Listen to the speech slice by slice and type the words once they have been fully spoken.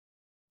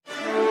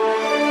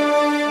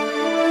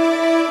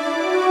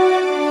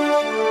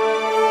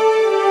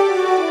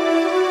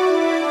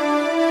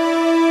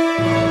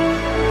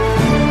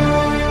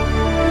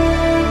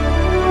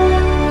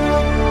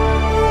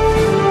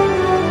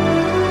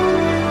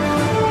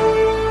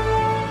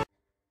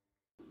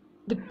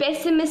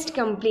pessimist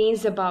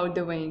complains about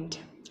the wind.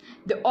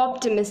 The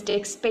optimist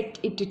expects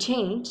it to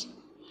change.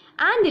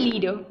 And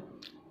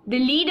the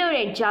leader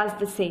adjusts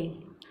the sail.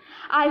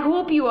 I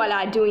hope you all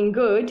are doing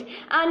good,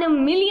 and a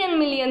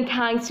million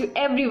thanks to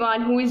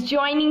everyone who is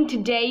joining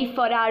today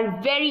for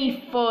our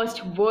very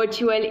first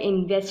virtual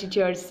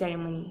investiture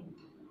ceremony.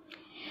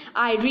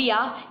 I,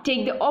 Ria,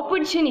 take the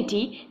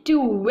opportunity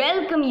to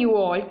welcome you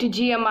all to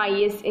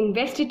GMIS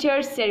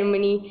Investiture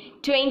Ceremony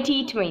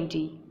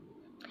 2020.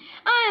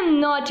 I am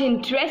not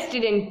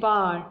interested in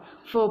power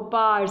for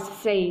power's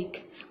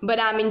sake, but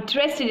I am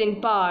interested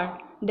in power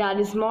that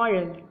is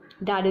moral,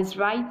 that is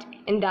right,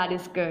 and that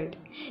is good.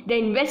 The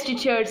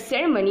investiture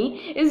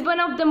ceremony is one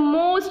of the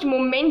most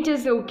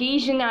momentous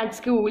occasions at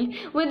school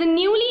where the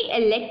newly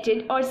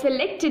elected or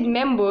selected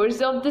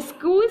members of the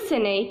school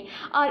senate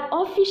are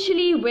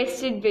officially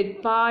vested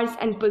with powers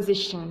and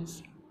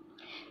positions.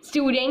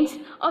 Students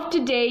of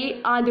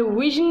today are the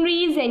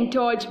visionaries and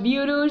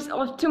torchbearers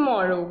of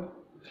tomorrow.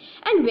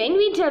 And when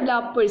we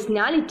develop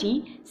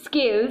personality,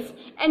 skills,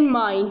 and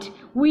mind,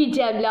 we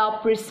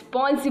develop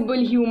responsible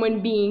human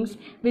beings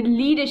with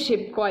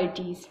leadership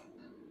qualities.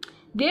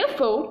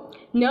 Therefore,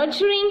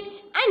 nurturing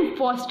and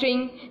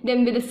fostering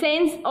them with a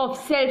sense of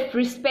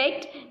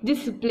self-respect,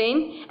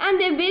 discipline, and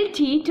the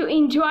ability to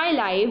enjoy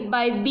life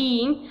by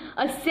being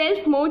a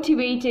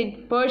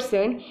self-motivated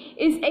person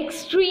is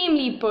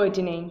extremely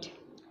pertinent.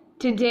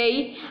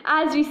 Today,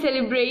 as we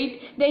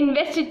celebrate the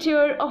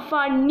investiture of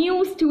our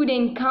new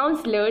student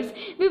councillors,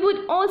 we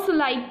would also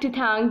like to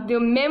thank the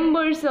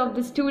members of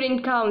the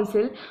Student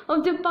Council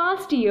of the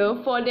past year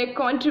for their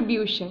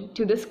contribution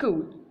to the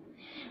school.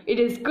 It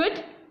is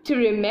good to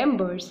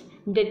remember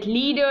that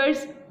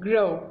leaders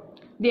grow,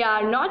 they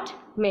are not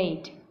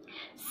made.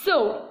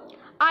 So,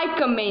 I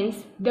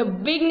commence the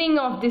beginning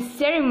of this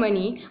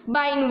ceremony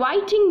by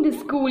inviting the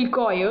school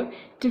choir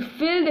to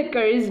fill the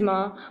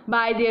charisma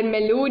by their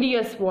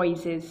melodious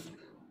voices.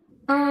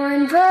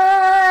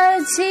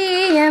 Onward,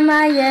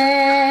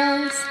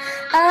 GMIS,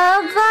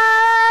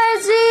 upward,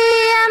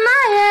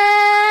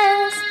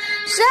 GMIS,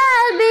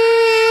 shall be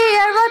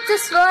our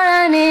waters for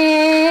an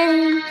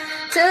aim.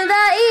 Till the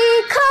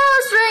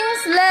echoes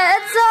rings,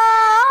 let's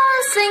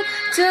all sing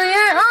to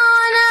your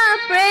honor,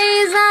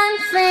 praise and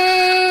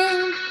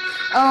fame.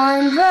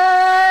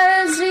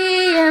 Onward,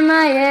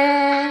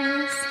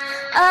 GMIS,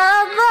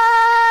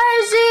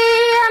 upward,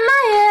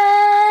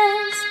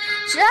 GMIS,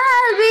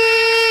 shall be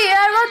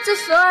our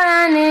waters for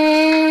an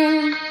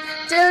aim.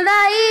 Till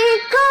the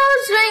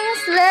echoes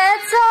rings,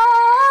 let's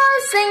all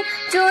sing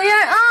to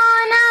your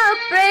honor,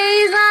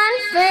 praise and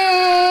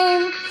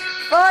fame.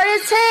 For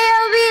it's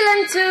here we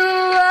learn to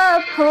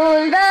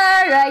uphold the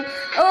right.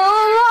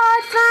 Oh,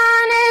 what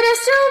fun it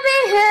is to be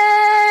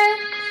here!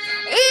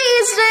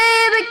 Each day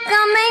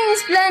becoming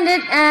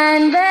splendid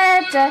and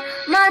better,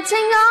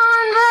 marching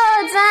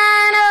onwards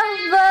and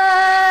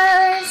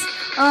upwards.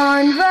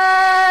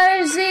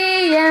 Onwards,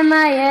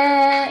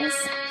 GMIS,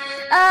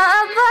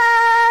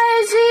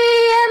 upwards,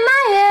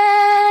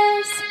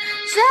 GMIS,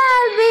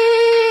 shall be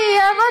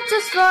our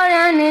waters for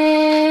an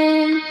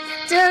aim.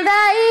 Till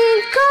the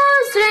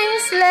echoes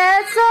rings,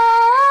 let's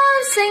all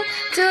sing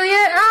to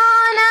your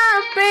honor,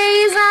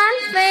 praise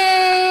and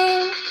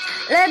fame.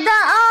 Let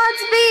the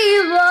odds be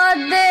what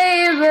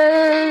they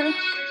will,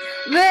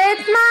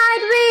 with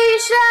might we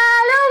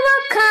shall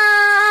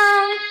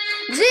overcome.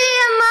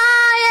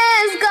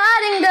 GMIS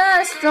guarding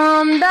us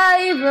from the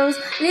evils,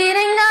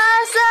 leading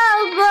us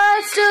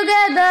upwards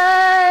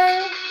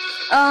together.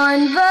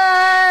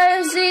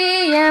 Onwards,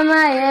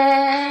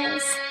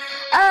 GMIS,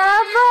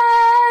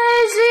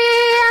 upwards,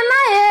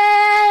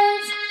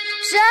 GMIS,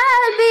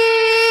 shall be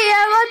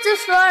our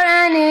waters for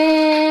an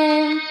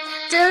aim.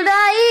 Till the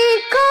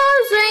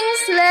echoes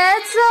rings,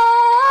 let's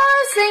all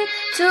sing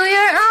to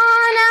your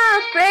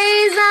honor,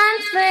 praise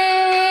and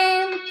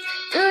fame.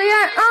 To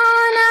your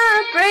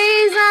honor,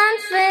 praise and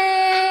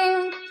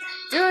fame.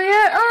 To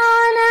your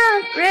honor,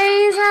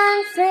 praise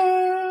and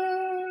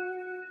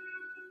fame.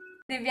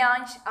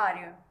 Divyansh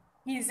Arya.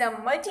 He is a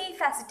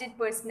multifaceted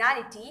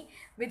personality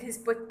with his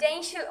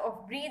potential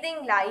of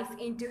breathing life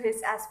into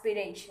his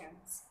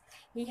aspirations.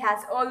 He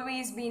has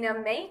always been a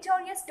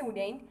meritorious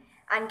student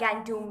and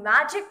can do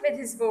magic with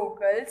his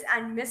vocals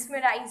and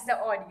mesmerize the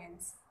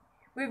audience.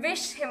 We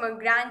wish him a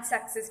grand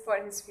success for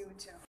his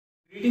future.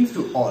 Greetings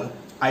to all.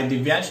 I,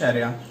 Divyansh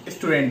Arya,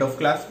 student of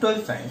class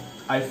 12 science.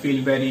 I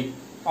feel very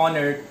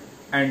honored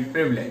and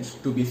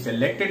privileged to be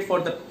selected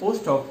for the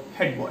post of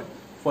head boy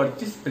for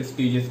this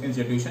prestigious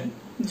institution,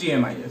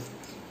 GMIS.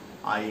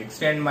 I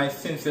extend my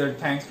sincere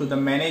thanks to the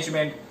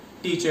management,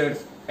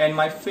 teachers, and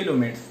my fellow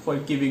mates for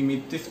giving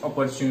me this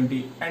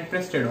opportunity and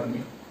trusted on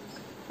me.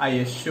 I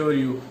assure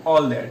you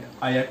all that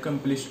I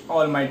accomplish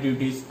all my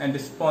duties and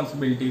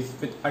responsibilities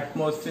with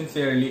utmost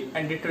sincerity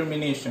and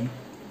determination.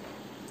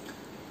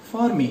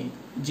 For me,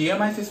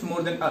 GMIS is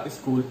more than a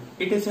school.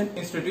 It is an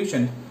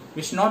institution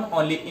which not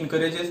only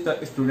encourages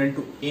the student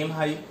to aim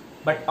high,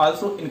 but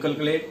also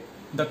inculcate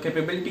the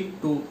capability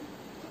to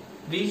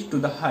reach to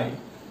the high.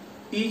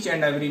 Each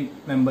and every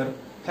member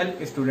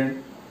help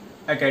student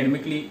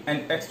academically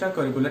and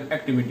extracurricular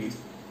activities.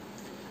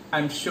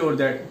 I'm sure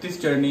that this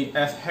journey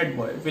as head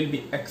boy will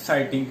be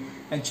exciting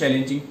and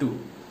challenging too.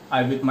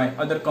 I, with my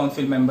other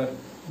council member,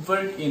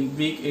 work in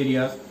weak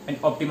areas and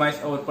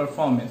optimize our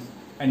performance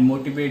and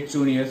motivate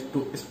juniors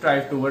to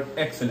strive toward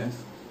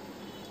excellence.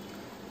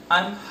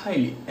 I'm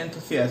highly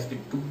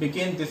enthusiastic to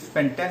begin this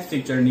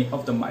fantastic journey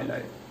of my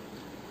life.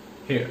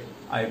 Here,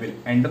 I will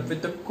end up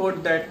with the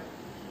quote that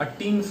a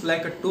team is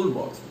like a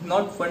toolbox.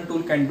 Not one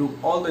tool can do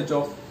all the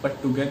jobs,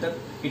 but together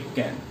it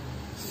can.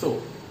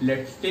 So,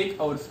 let's take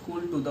our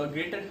school to the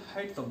greater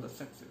heights of the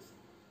success.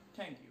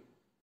 Thank you.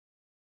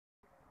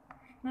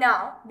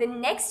 Now, the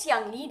next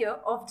young leader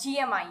of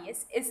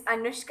GMIS is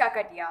Anushka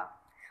Katia,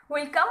 who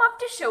will come up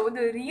to show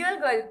the real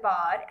girl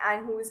power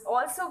and who is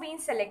also been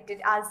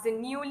selected as the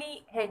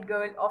newly head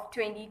girl of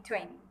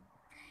 2020.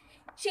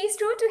 She is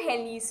true to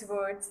Henley's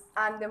words,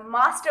 "I'm the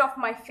master of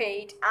my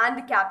fate and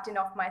the captain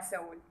of my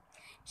soul."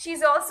 She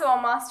is also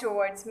a master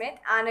wordsmith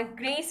and a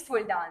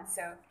graceful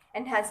dancer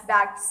and has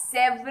bagged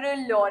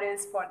several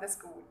laurels for the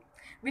school.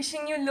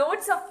 Wishing you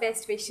loads of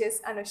best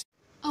wishes, Anushka.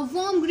 A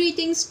warm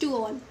greetings to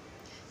all.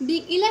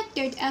 Being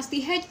elected as the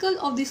head girl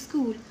of the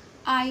school,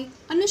 I,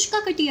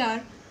 Anushka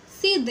Katiyar,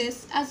 see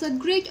this as a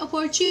great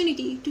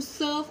opportunity to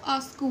serve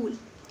our school.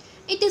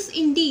 It is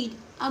indeed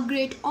a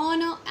great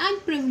honor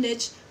and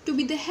privilege to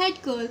be the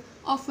head girl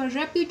of a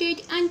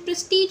reputed and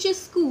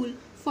prestigious school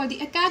for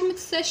the academic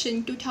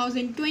session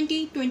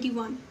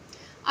 2020-21.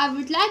 I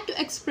would like to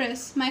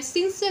express my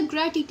sincere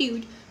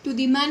gratitude to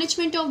the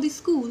management of the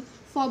school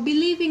for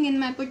believing in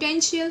my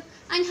potential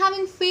and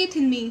having faith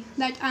in me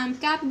that I am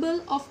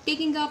capable of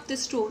taking up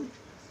this role.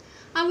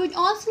 I would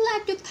also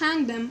like to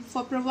thank them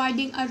for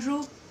providing a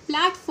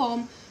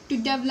platform to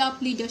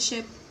develop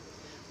leadership.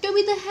 To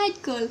be the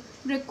head girl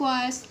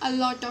requires a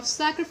lot of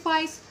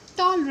sacrifice,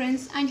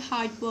 tolerance and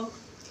hard work.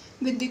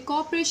 With the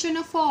cooperation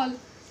of all,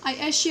 I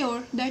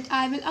assure that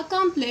I will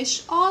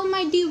accomplish all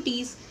my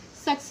duties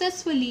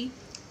successfully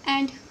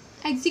and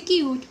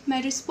execute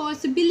my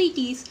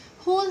responsibilities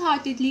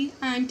wholeheartedly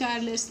and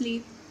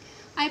tirelessly.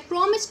 I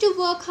promise to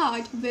work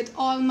hard with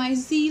all my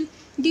zeal,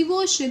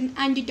 devotion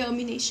and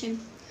determination.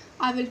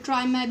 I will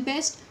try my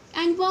best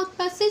and work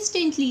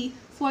persistently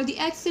for the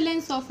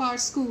excellence of our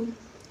school.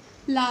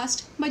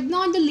 Last but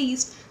not the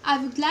least, I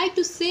would like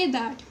to say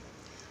that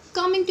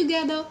coming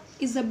together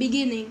is a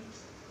beginning,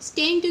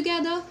 staying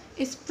together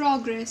is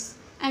progress,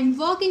 and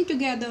working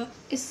together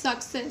is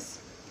success.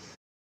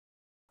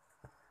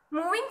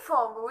 Moving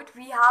forward,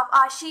 we have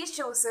Ashish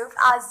Joseph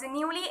as the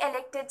newly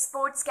elected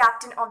sports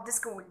captain of the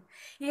school.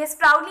 He has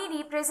proudly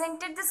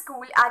represented the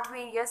school at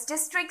various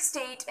district,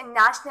 state and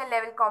national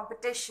level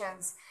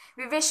competitions.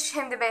 We wish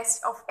him the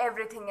best of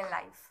everything in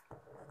life.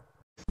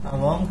 A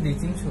warm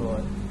greeting to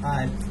all.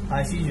 I,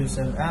 Ashish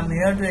Joseph, am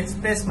here to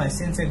express my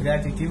sincere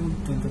gratitude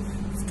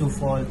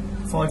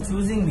for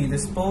choosing me the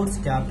sports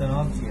captain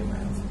of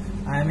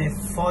GMS. I may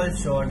fall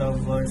short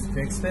of words to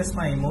express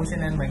my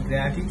emotion and my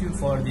gratitude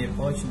for the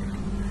opportunity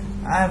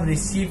I have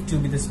received to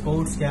be the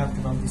sports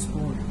captain of the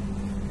school.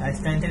 I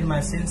extended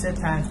my sincere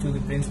thanks to the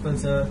principal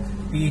sir,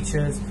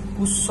 teachers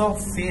who saw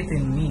faith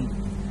in me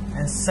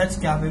and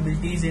such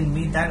capabilities in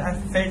me that I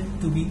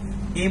felt to be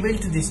able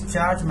to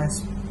discharge my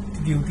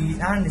duties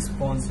and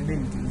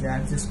responsibilities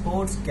as the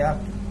sports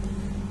captain.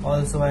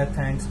 Also, I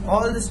thank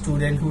all the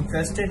students who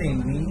trusted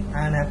in me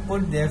and have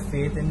put their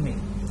faith in me.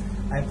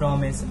 I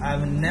promise I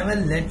will never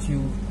let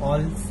you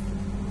all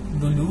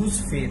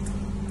lose faith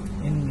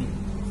in me.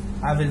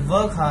 I will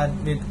work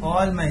hard with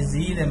all my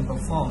zeal and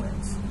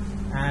performance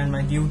and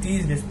my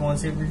duties,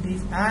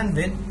 responsibilities and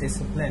with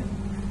discipline.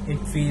 It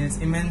feels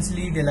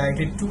immensely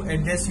delighted to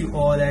address you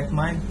all at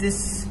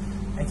this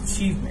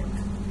achievement.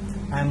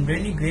 I am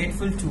really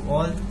grateful to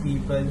all the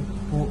people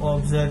who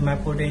observed my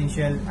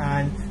potential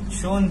and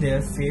shown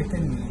their faith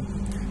in me.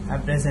 I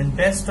present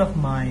best of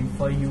mine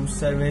for your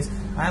service.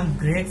 I am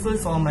grateful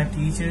for my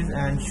teachers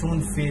and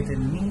shown faith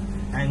in me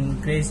and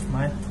encouraged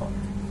my thought.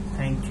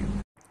 Thank you.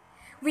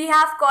 We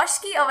have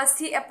Koshki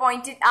Avasthi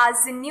appointed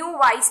as the new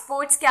vice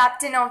sports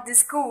captain of the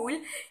school.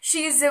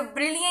 She is a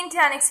brilliant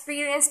and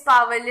experienced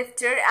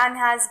powerlifter and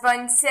has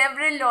won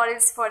several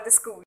laurels for the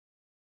school.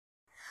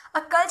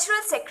 A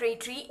cultural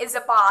secretary is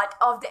a part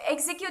of the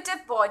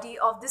executive body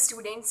of the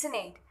student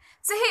senate.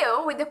 So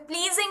here, with a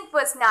pleasing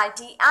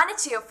personality and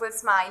a cheerful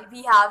smile,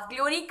 we have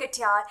Glory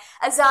Katyar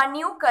as our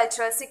new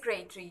cultural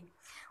secretary.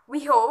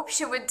 We hope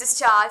she would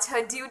discharge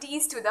her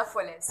duties to the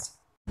fullest.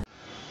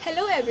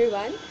 Hello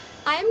everyone,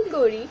 I am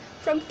Glory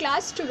from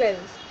class 12.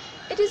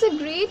 It is a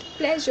great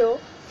pleasure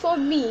for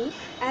me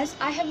as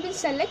I have been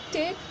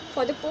selected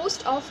for the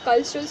post of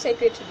cultural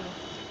secretary,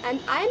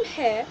 and I am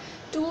here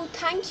to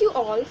thank you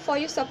all for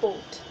your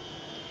support.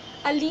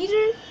 A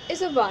leader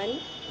is a one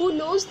who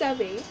knows the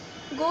way,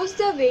 goes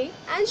the way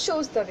and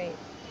shows the way.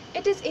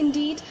 It is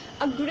indeed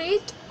a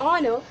great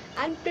honor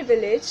and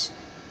privilege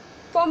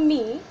for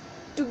me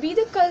to be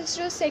the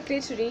cultural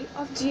secretary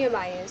of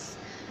GMIS.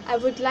 I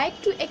would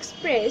like to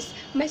express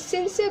my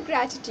sincere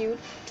gratitude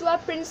to our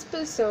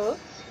principal sir,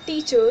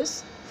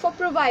 teachers for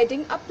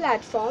providing a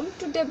platform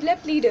to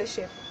develop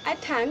leadership. I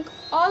thank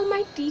all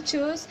my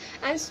teachers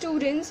and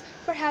students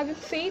for having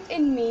faith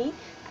in me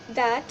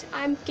that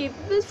I am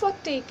capable for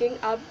taking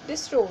up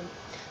this role.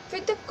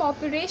 With the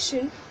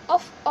cooperation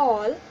of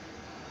all,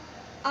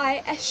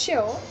 I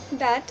assure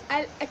that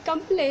I'll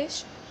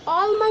accomplish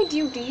all my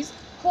duties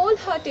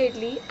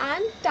wholeheartedly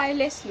and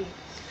tirelessly.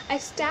 I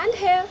stand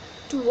here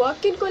to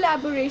work in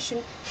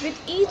collaboration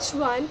with each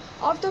one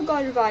of the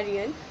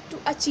Gauravarian to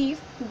achieve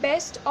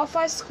best of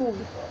our school.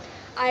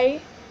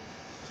 I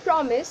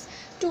promise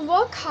to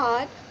work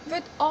hard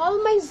with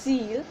all my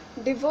zeal,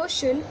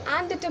 devotion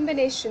and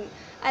determination.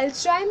 I'll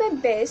try my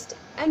best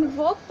and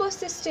work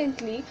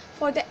persistently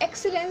for the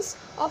excellence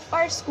of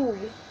our school.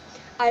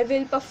 I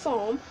will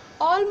perform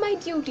all my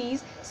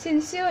duties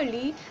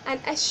sincerely and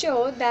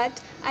assure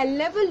that I'll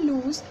never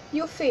lose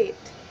your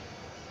faith.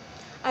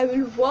 I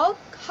will work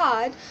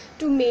hard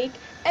to make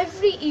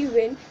every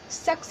event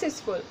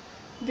successful.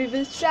 We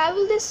will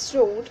travel this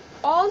road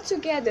all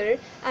together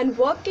and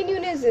work in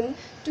unison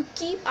to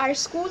keep our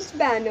school's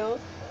banner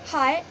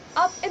high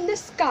up in the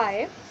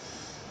sky,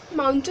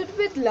 mounted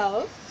with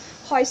love,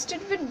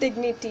 hoisted with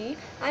dignity,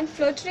 and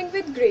fluttering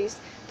with grace.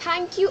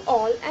 Thank you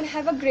all and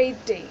have a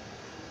great day.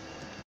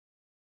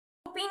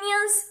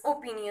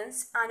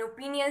 Opinions, and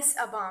opinions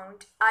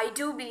abound. I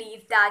do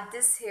believe that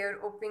this here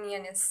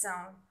opinion is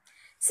sound.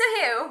 So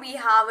here we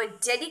have a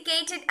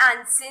dedicated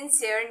and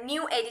sincere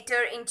new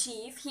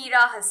editor-in-chief,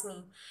 Hira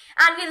Hasni,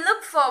 and we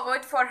look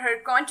forward for her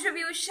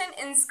contribution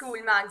in school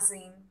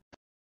magazine.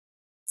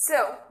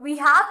 So we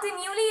have the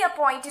newly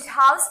appointed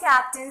house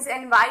captains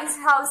and vice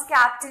house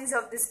captains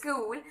of the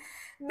school.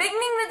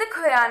 Beginning with the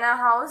Khurana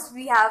house,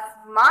 we have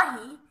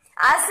Mahi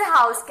as the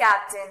house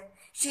captain.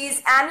 She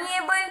is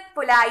amiable,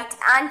 polite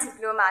and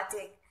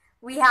diplomatic.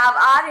 We have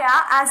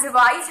Arya as the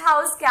vice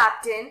house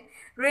captain,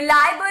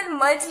 reliable,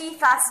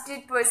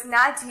 multifaceted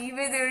personality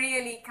with a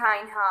really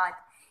kind heart.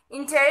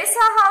 In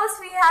Teresa house,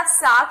 we have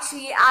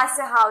Sakshi as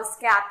the house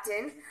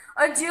captain,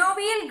 a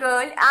jovial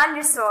girl and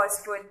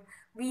resourceful.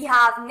 We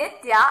have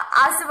Nitya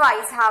as the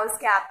vice house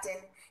captain.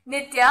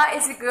 Nitya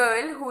is a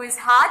girl who is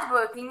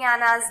hardworking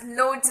and has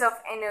loads of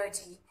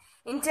energy.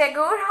 In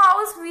Tagore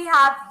house, we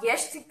have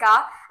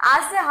Yashtika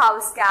as the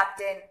house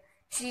captain.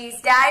 She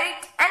is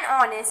direct and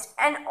honest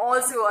and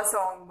also a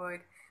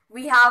songbird.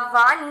 We have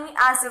Vani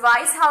as the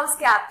vice house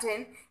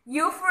captain,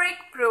 euphoric,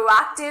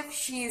 proactive,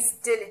 she is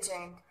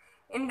diligent.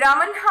 In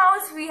Raman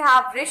house, we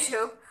have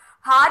Rishabh,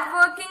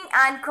 hardworking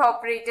and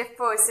cooperative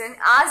person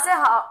as the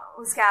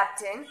house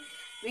captain.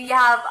 We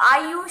have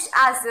Ayush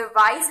as the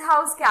vice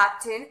house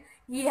captain.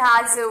 He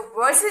has a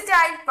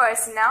versatile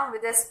persona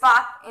with a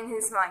spark in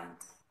his mind.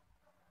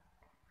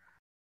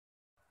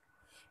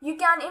 You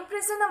can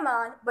imprison a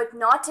man, but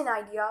not an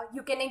idea.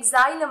 You can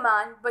exile a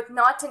man, but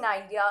not an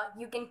idea.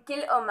 You can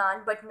kill a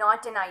man, but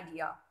not an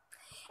idea.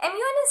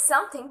 MUN is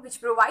something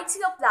which provides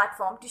you a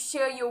platform to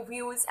share your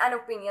views and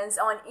opinions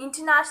on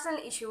international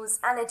issues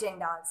and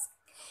agendas.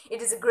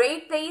 It is a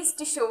great place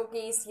to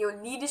showcase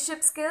your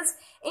leadership skills,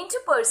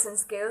 interpersonal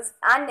skills,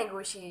 and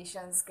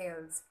negotiation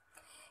skills,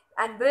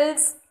 and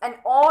builds an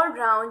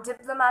all-round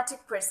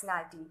diplomatic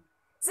personality.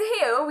 So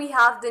here we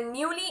have the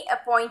newly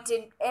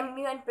appointed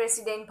MUN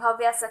President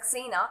Bhavya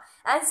Saxena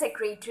and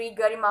Secretary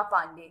Garima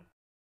Pandey.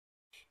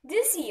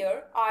 This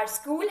year, our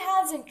school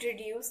has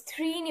introduced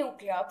 3 new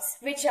clubs,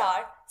 which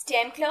are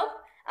STEM Club,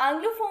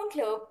 Anglophone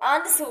Club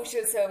and the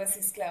Social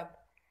Services Club.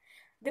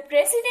 The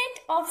President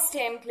of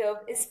STEM Club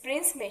is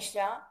Prince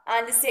Mishra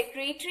and the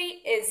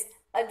Secretary is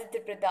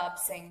Aditya Pratap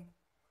Singh.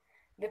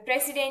 The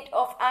President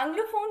of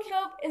Anglophone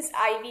Club is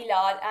Ivy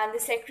Lal and the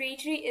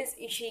Secretary is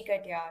Ishi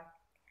Katyar.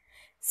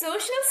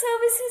 Social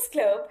Services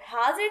Club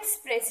has its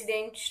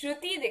President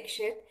Shruti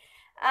Dikshit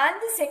and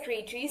the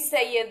Secretary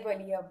Syed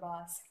Wali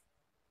Abbas.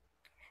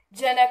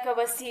 Janak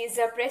Awasthi is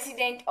the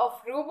President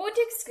of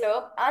Robotics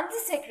Club and the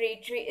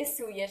Secretary is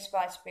Suyash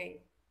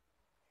Vajpayee.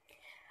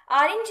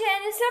 Aryan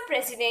Jain is the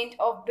President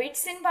of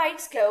Bits and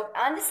Bytes Club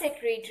and the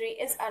Secretary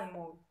is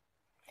Anmol.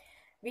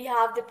 We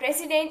have the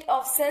President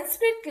of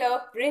Sanskrit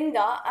Club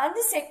Brinda and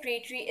the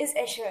Secretary is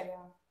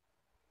Aishwarya.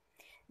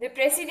 The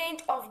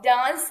President of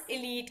Dance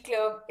Elite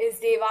Club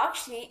is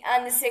Devakshi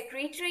and the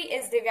Secretary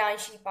is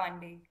Devyanshi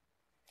Pandey.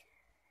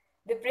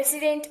 The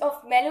President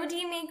of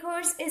Melody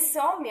Makers is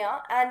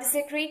Soumya and the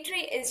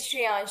Secretary is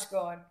Shreyansh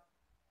Gaur.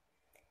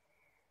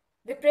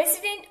 The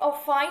President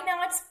of Fine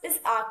Arts is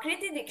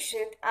Akriti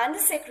Dikshit and the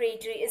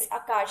Secretary is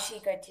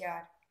Akarshi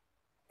Katyar.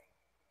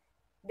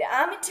 The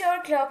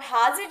Amateur Club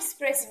has its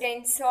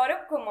President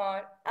Saurabh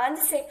Kumar and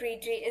the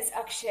Secretary is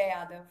Akshay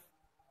Yadav.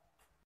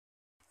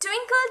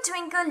 Twinkle,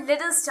 twinkle,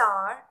 little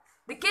star,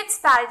 the Kids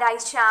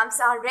Paradise champs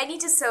are ready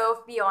to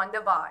serve beyond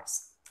the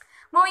bars.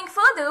 Moving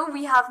further,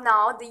 we have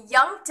now the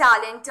young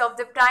talent of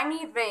the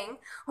primary wing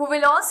who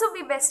will also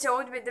be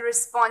bestowed with the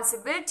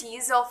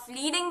responsibilities of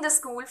leading the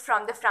school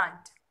from the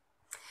front.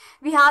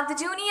 We have the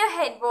junior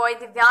head boy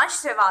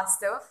Divyansh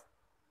Srivastav,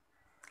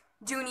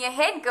 junior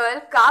head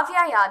girl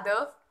Kavya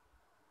Yadav,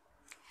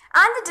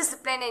 and the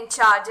discipline in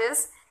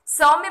charges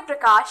Soumya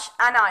Prakash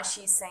and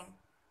Ashish Singh.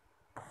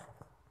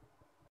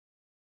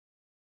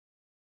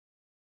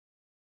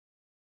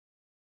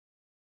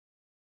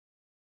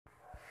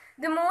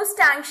 The most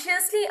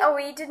anxiously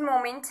awaited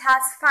moment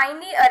has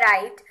finally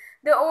arrived,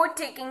 the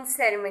oath-taking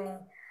ceremony.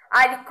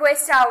 I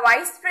request our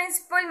Vice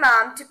Principal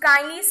Ma'am to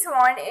kindly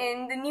sworn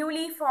in the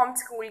newly formed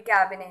school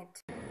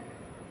cabinet.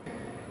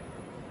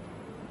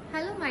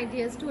 Hello my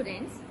dear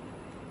students.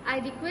 I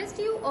request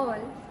you all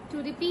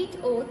to repeat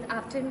oath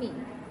after me.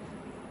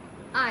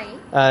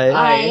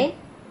 I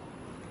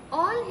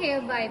all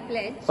hereby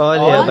pledge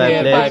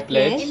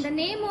in the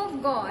name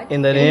of God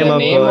in the name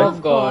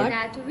of God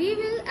that we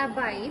will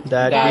abide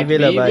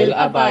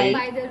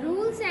by the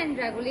rules and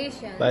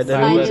regulations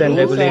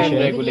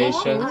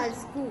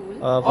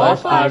of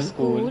our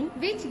school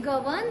which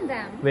govern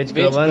them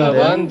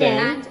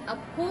and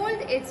uphold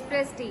its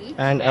prestige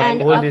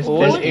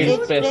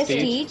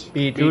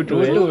be true to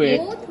it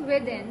both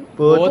within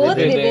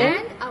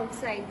and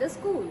outside the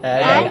school.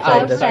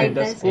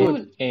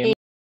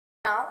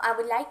 Now, I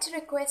would like to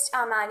request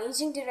our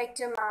Managing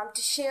Director Ma'am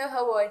to share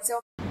her words of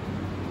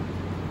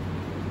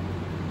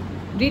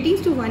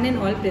Greetings to one and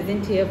all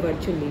present here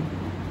virtually.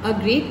 A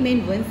great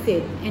man once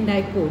said, and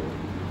I quote,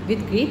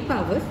 "With great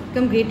powers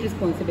come great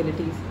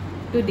responsibilities."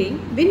 Today,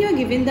 when you are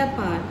given the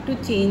power to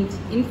change,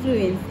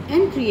 influence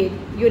and create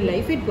your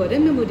life at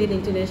Gaurav Memorial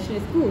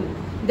International School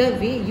the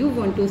way you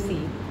want to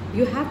see,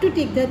 you have to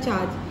take the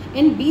charge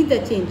and be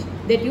the change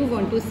that you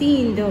want to see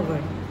in the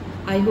world.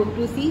 I hope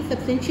to see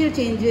substantial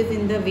changes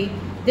in the way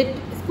that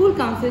school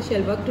council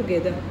shall work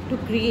together to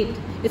create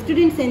a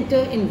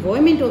student-centered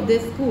environment of the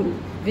school,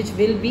 which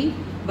will be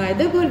by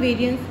the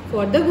Gauravians,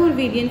 for the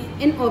Gauravians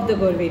and of the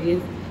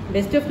Gauravians.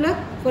 Best of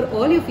luck for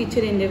all your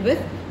future endeavors.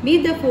 May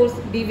the force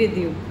be with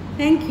you.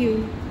 Thank you.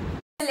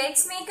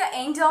 Let's make an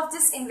end of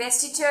this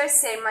investiture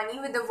ceremony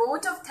with a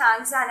vote of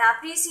thanks and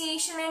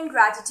appreciation and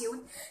gratitude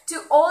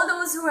to all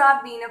those who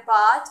have been a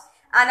part.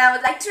 And I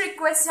would like to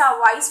request our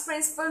Vice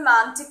Principal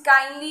Ma'am to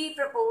kindly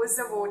propose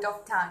the vote of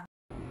thanks.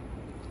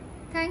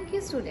 Thank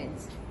you,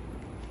 students.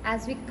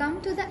 As we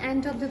come to the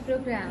end of the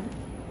program,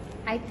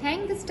 I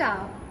thank the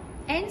staff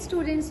and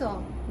students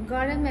of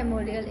Gaurav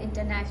Memorial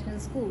International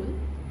School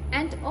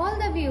and all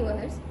the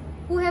viewers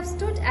who have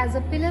stood as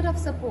a pillar of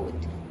support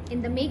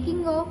in the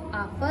making of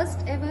our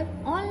first ever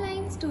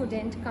online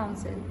student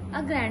council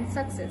a grand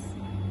success.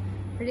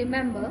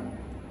 Remember,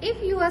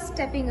 if you are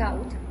stepping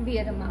out,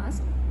 wear a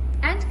mask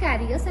and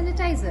carry a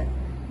sanitizer.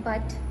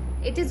 But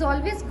it is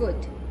always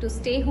good to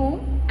stay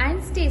home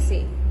and stay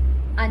safe.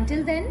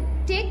 Until then,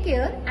 take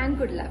care and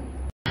good luck.